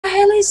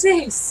is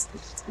this?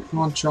 Come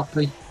on,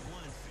 Choppy.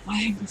 I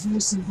hate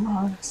reversing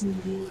blocks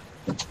indeed.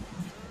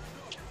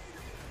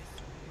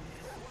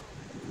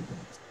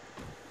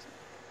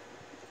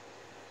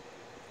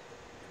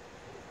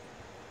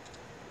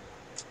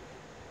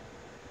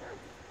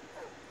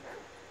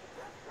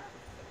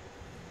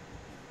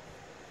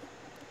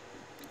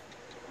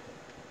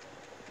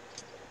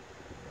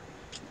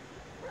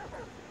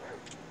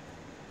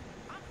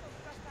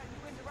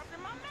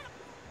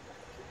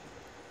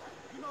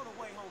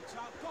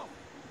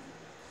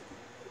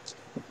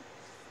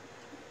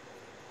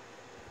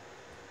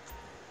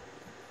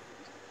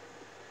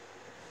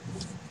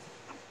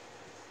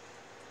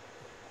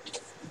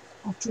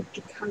 I dropped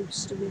a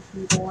coaster with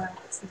me by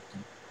accident.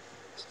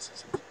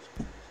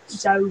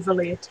 It's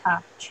overly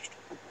attached.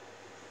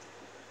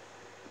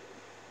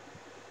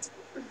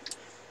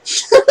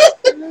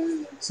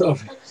 Sorry.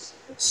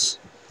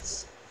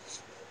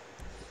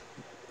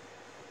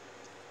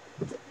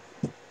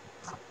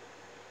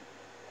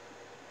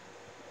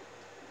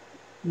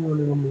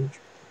 We're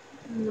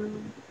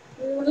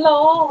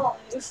alive.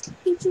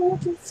 It's all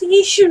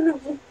professional.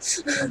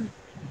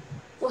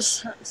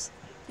 What's that?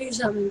 Who's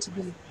that meant to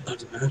be? I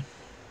don't know.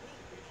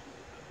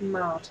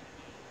 Mad.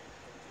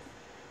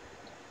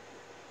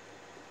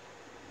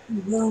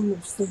 We're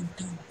almost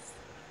done.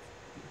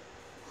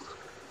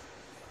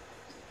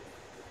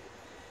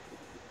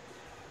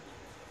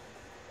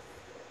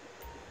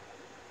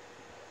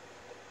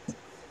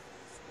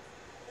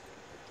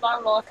 I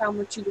don't like how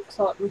much he looks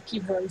like Ricky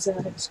Rose.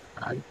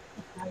 Right.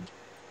 Okay.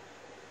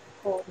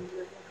 Pardon me,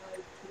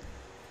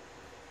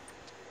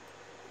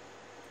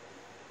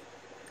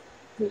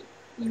 But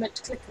you meant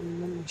to click on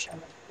them when you show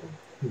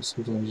it.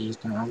 Sometimes you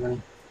just don't have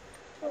any.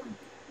 Oh.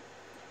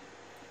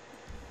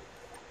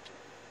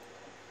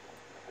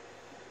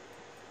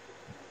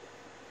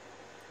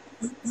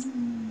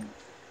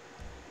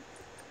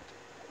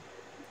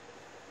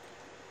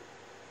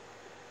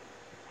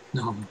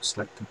 No, I'm not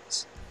selecting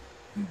this.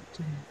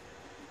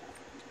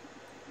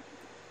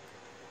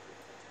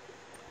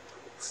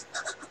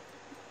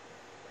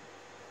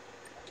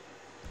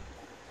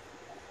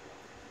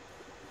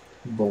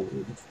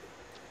 Bold.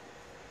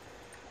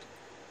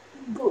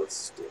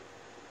 Busted.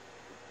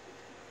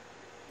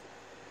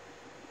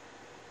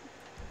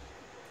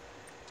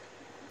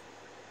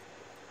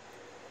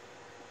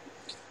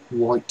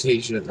 White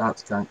t-shirt,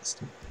 that's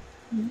gangster.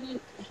 He's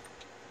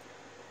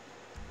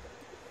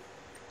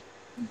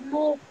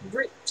more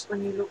ripped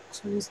than he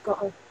looks when he's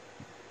got a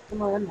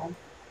man on.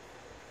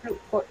 He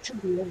looks quite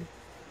chubby then.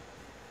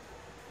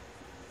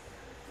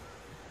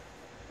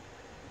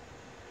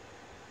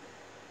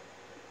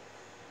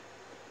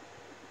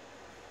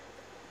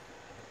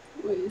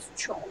 Where's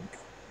Chomp?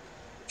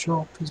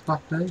 Chop is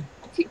back there.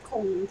 I keep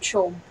calling him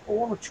Chomp. I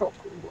want a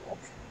chocolate block.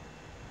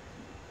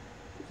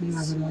 You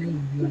have a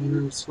name, you have a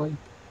little sleep.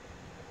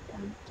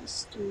 Don't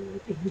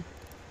disturb him.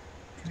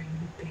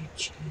 Dreamy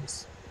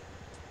bitches.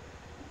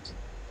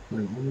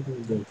 Wait, what are we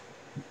going to do?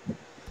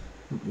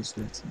 What is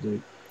there to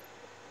do?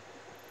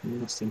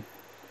 Nothing.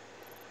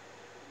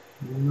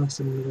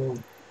 Nothing at all.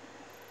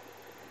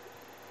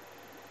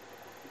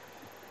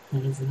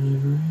 Anything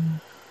over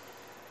here?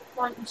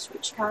 Why don't you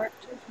switch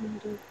characters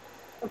and do...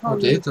 I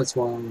did, that's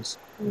why I was...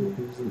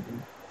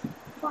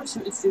 Probably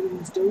something to do with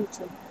his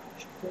daughter.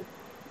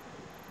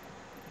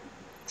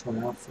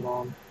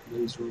 Triathlon,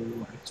 these are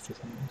all extra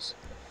things.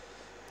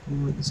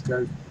 Alright, let's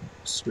go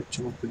switch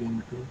them up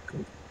again. Go.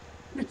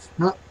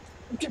 No.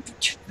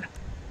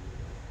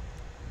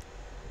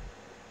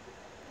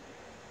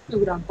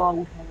 Look at that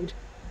bald head.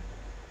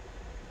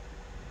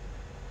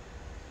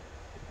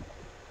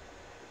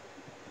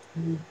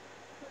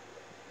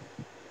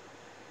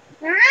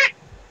 I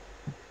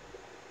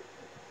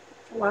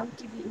won't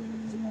give it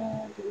any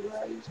more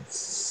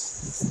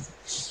grace.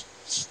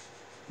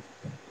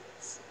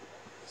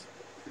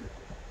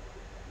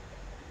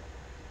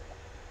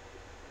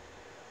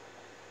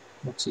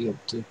 What's he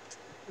up to?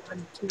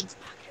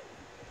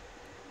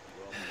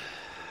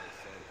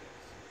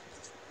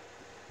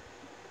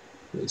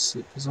 Put his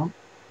slippers on.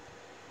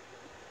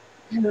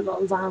 They look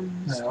like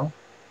vans. They are.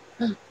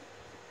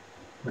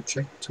 I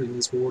checked between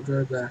his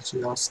wardrobe, they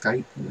actually are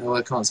skate. Oh,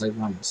 I can't say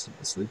vans,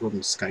 they call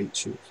them skate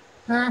shoes.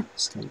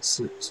 Skate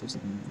slips or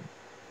something.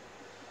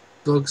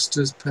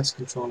 Bugsters, pest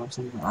control or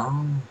something.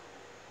 Ah.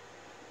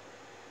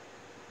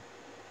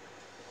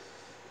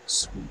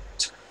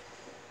 Sweet.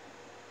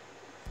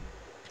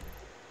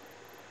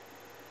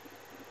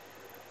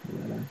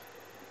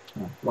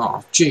 Yeah.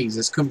 Oh,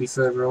 Jesus, couldn't be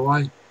further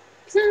away.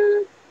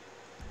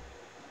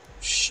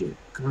 Shit,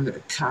 can I get a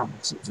cab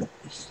or something?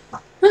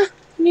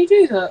 Can you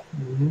do that?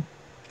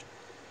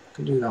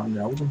 Can do that on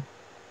the old one.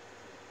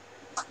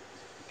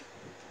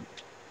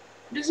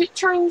 Does it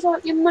change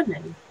like your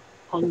money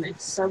on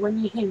this? So when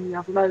you're him, you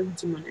have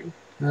loads of money.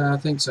 I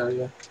think so,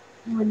 yeah.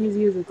 And when you're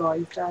the other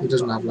guy, he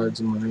doesn't have loads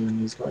of money and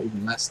he's got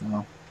even less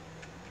now.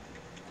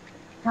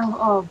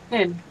 Oh,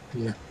 him?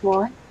 Yeah.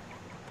 Why?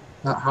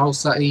 That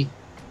house that he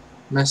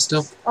messed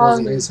up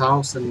wasn't his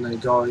house, and the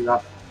guy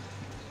that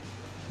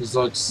It's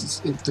like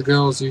the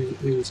girls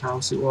whose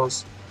house it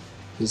was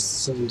is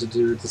something to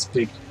do with this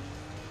big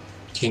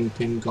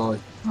kingpin guy.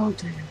 Oh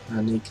dear.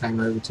 And he came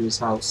over to his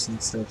house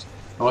and said,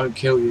 I won't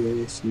kill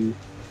you if you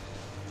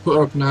put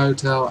her up in a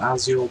hotel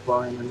as you're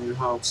buying a new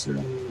house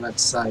in,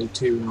 let's say,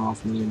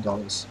 $2.5 million.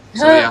 So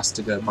he has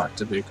to go back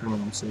to be a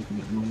criminal so he can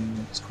get the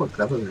money. It's quite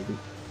clever, really.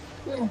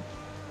 Yeah.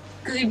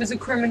 Because he was a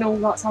criminal,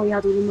 that's how he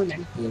had all the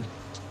money? Yeah.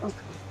 Okay.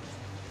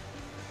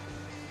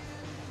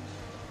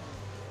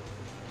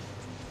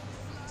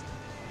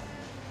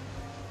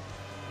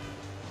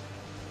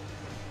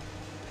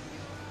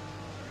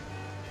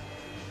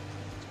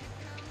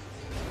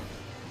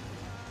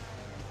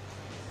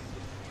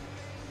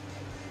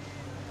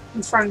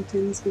 And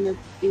Franklin's gonna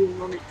be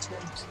on it too.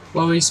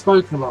 Well, he's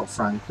spoken about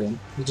Franklin.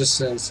 He just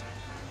says,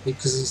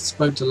 because he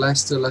spoke to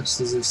Lester.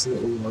 Lester's this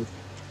little, like,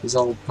 his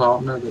old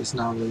partner that's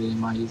now really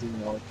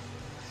amazing, like,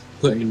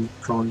 putting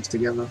crimes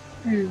together.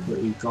 But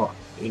he got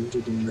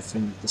injured in the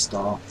thing at the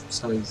start,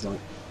 so he's like,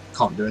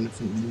 can't do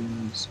anything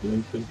anymore, he's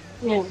limping.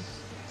 Yeah.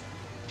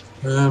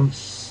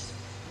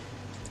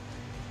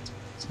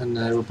 And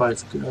they were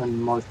both good,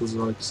 and Michael's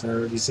like,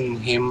 so have you seen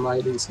him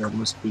lately? So it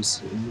must be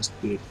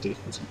a dick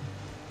or something.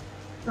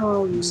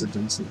 Oh, He must have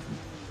done something.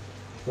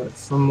 But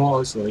from what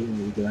I saw, he didn't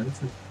really do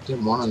anything.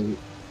 Didn't want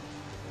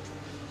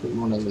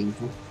to leave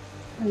him.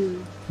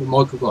 But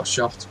Michael got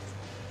shot,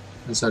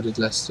 and so did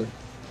Lester.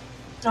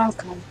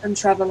 Okay, and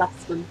Trevor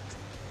left them.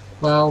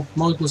 Well,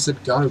 Michael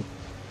said go,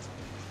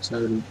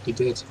 so he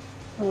did.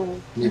 Oh.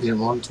 And he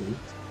didn't want to.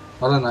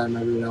 I don't know,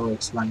 maybe they'll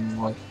explain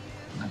why.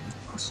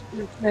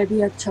 Maybe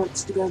he had a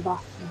chance to go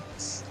back.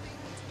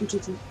 He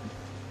didn't.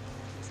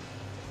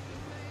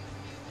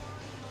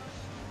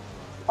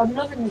 I'm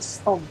loving this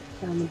font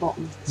down the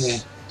bottom. Yeah,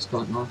 it's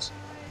quite nice.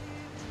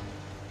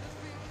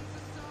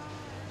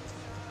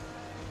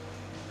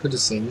 Could have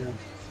seen it.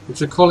 If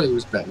the quality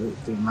was better, it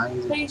would be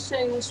amazing. Please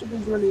say this would be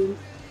brilliant.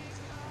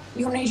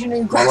 You'll need your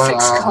new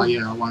graphics card.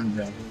 Yeah, I won't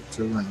be able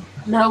to run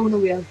it. No one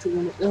will be able to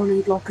run it. They'll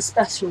need like a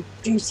special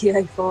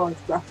GTA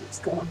 5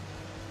 graphics card.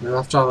 We'll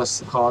have to have a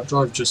hard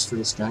drive just for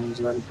this game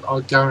as well. I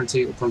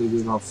guarantee it'll probably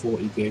be about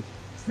 40 gig.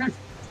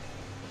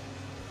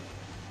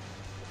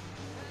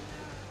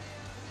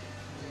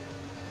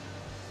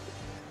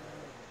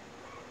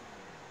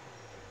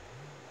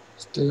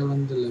 Still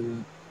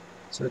undelivered.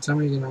 So tell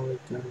me you're gonna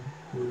go.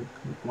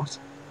 What?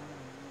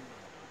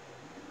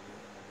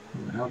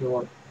 How do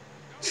I?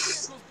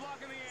 It's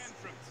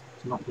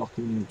not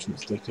blocking the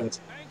entrance, dickhead.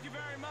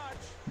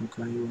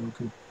 Okay, you're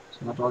welcome.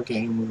 So how do I get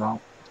in without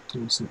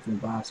doing something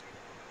bad?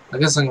 I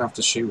guess I'm gonna have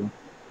to shoot him.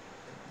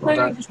 But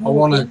I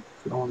wanna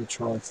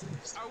try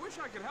things. I wish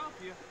I could help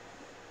you.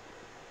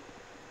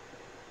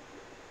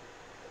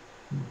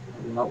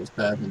 Well, that was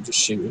better than just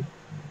shooting.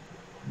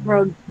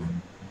 Run.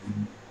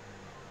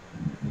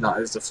 That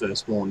is the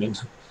first warning.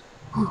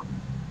 I'm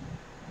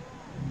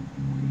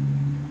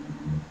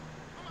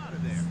out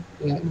of there.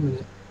 Yeah, in a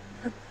minute.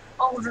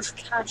 I'll just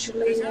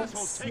casually. This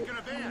asshole's taking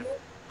a van.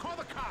 Call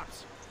the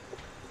cops.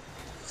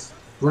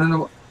 Running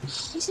away.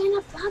 He's in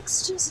a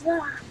Baxter's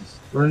van.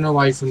 Running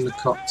away from the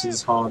cops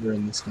is harder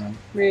in this game.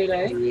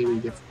 Really? Really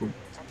difficult.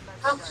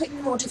 How could it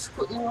be more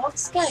difficult than the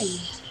last game?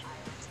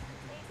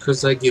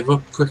 Because they give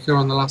up quicker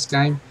on the last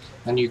game,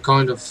 and you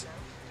kind of,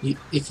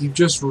 if you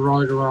just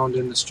ride around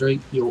in the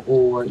street,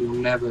 you'll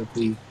never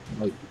be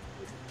like,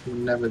 you'll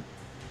never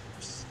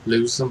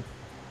lose them.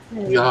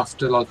 Yeah. You have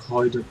to like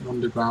hide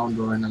underground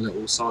or in a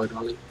little side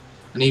alley,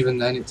 and even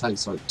then it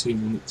takes like 2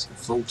 minutes, a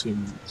full 2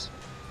 minutes.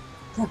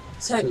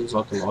 So Feels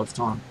like a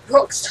lifetime.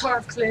 Rockstar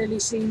have clearly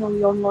seen on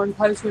the online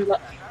post where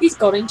like, he's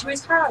got into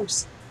his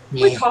house.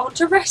 Yeah. We can't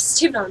arrest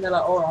him now. And they're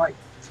like, alright,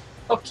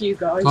 fuck you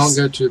guys. Can't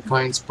go to a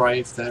plane spray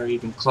if they're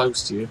even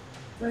close to you.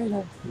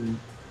 Really?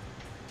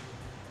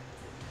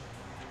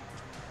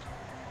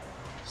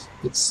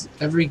 It's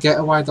every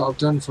getaway that I've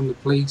done from the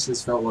police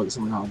has felt like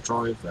something out of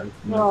Drive though.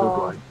 In a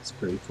good way. It's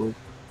pretty cool.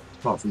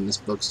 Apart from this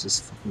bug's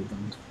just fucking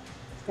banned.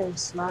 Very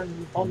slow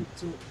and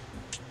bonds up.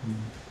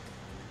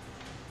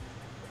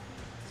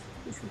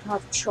 You should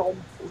have chomp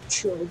or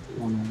chub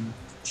or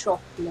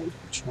chopley.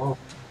 Chop.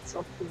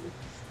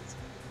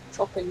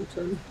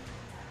 Choppington.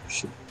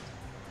 Shit.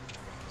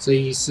 So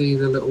you see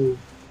the little...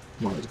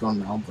 Well, it's gone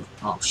now, but...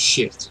 Oh,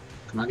 shit.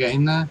 Can I get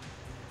in there?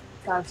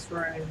 Go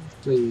through.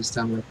 Please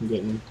tell me I can get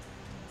in.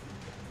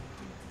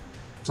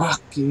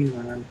 Fuck you,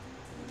 man.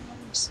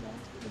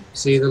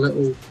 See the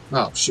little...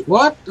 Oh, shit.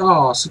 What?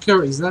 Oh,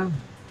 security's there.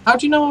 How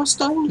do you know I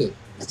stole it?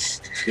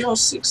 You're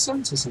 6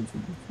 cents or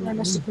something. They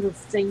must have put a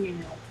thing in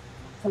it.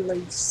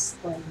 Police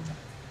thing.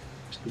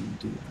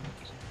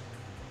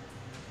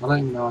 I don't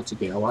even know how to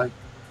get away.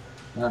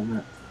 I don't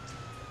know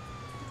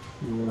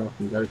where I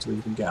can go to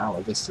even get out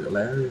of this little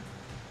area.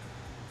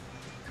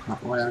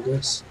 That way, I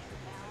guess.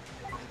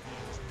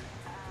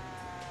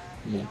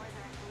 Yeah.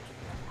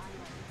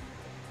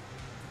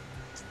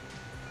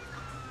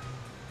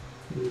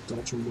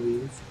 Dodge and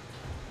weave.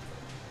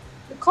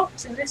 The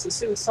cops in this are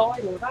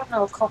suicidal. I don't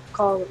know a cop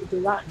car that would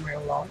do that in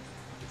real life.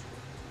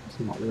 It's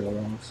not real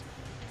life.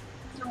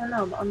 I don't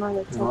know, but I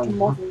know they tried to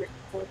model it.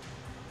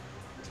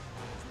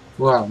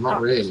 Well, not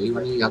Oh. really.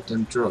 When he had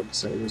them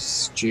drugs, it was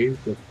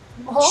stupid.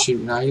 What?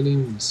 Shooting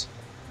aliens.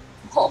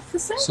 What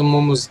was it?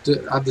 Someone was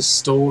at the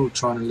stall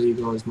trying to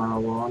legalise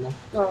marijuana.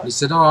 Right. He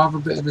said, "Oh, I'll have a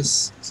bit of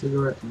this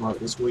cigarette, like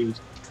this weed."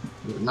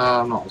 But, no,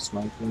 I'm not a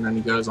smoker. And then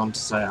he goes on to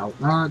say, "Oh,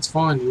 no, it's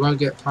fine. You won't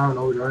get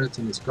paranoid or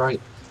anything. It's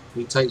great."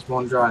 He takes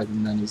one drag,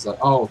 and then he's like,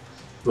 "Oh,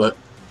 but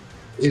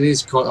it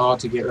is quite hard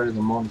to get rid of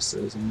the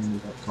monsters." And then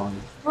he like kind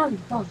of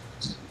Oh,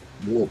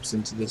 warps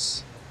into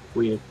this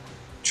weird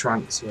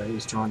trance where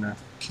he's trying to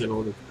kill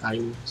all the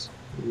aliens.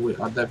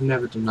 They've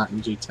never done that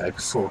in GTA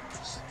before.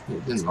 I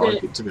didn't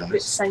like it, to be bit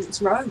honest.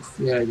 Saints Row.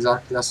 Yeah,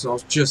 exactly. That's what I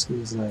was just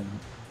going to say.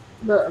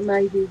 But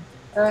maybe.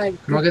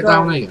 Can I get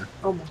down here?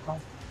 Oh my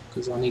god.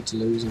 Because I need to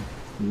lose them.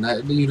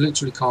 You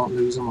literally can't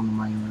lose them on the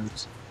main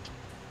roads.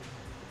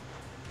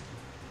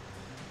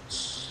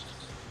 This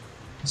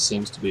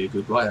seems to be a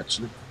good way,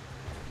 actually.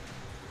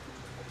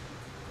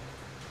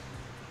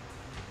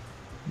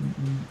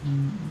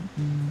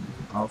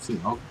 I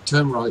think I'll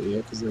turn right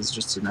here because there's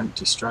just an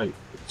empty straight,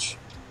 which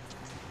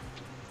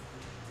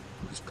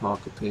I'll just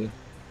park up here.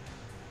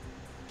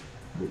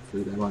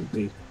 Hopefully they won't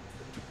be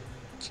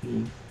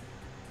keen.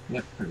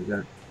 Yep, there we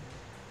go.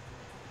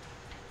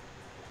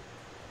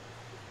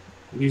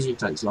 It usually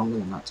takes longer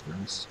than that, to be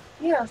honest.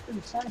 Yeah, I was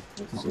going to say.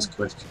 Not as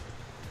quick.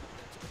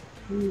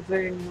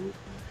 Very.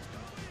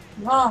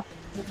 Ah,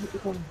 what have you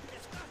done?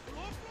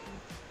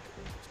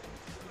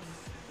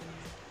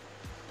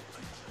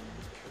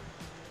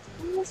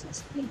 Where's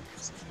this thing?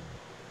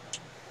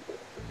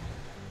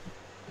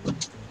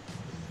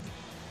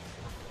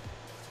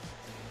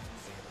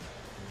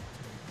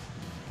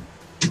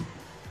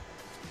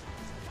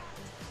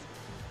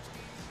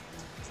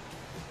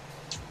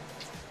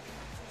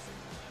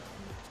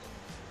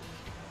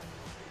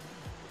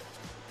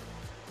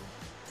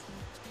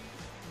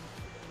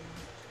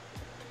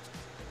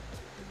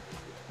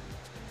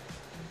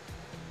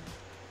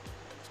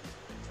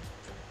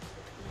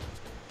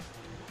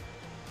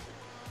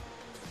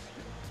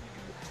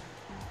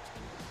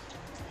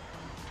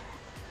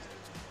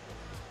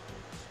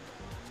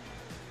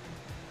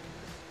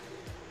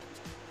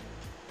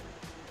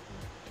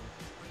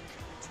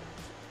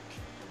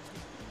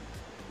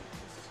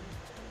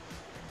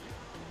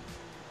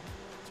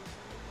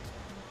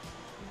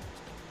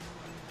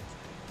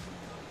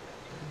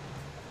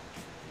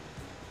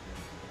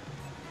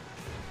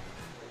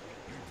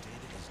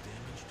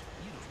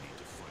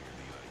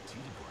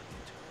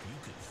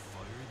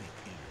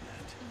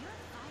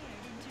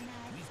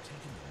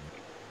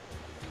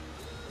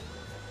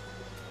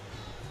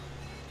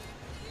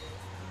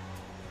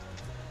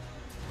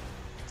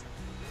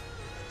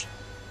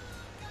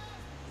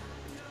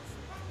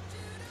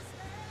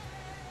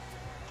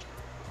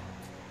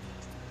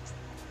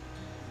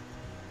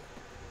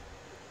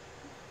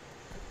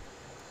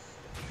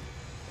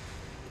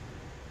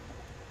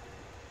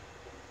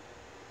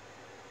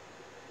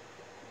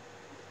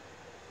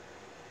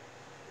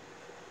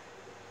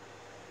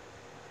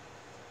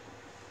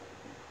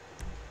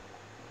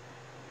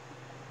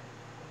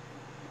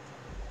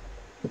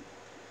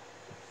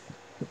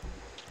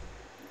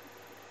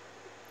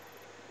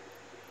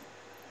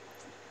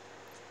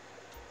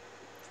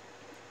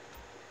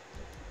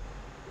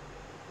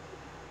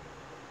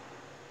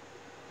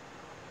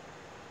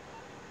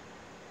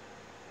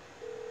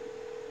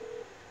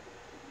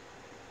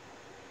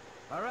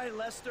 All right,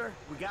 Lester,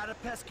 we got a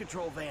pest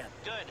control van.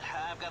 Good.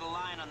 I've got a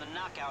line on the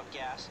knockout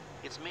gas.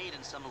 It's made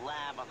in some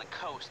lab on the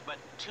coast, but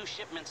 2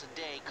 shipments a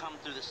day come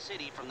through the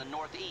city from the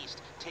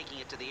northeast, taking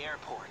it to the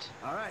airport.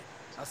 All right,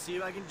 I'll see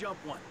if I can jump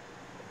one.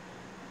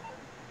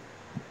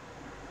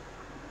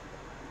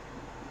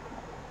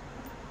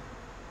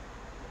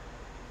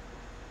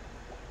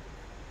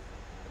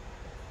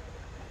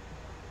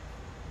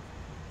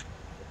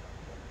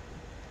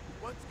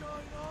 What's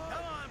going on?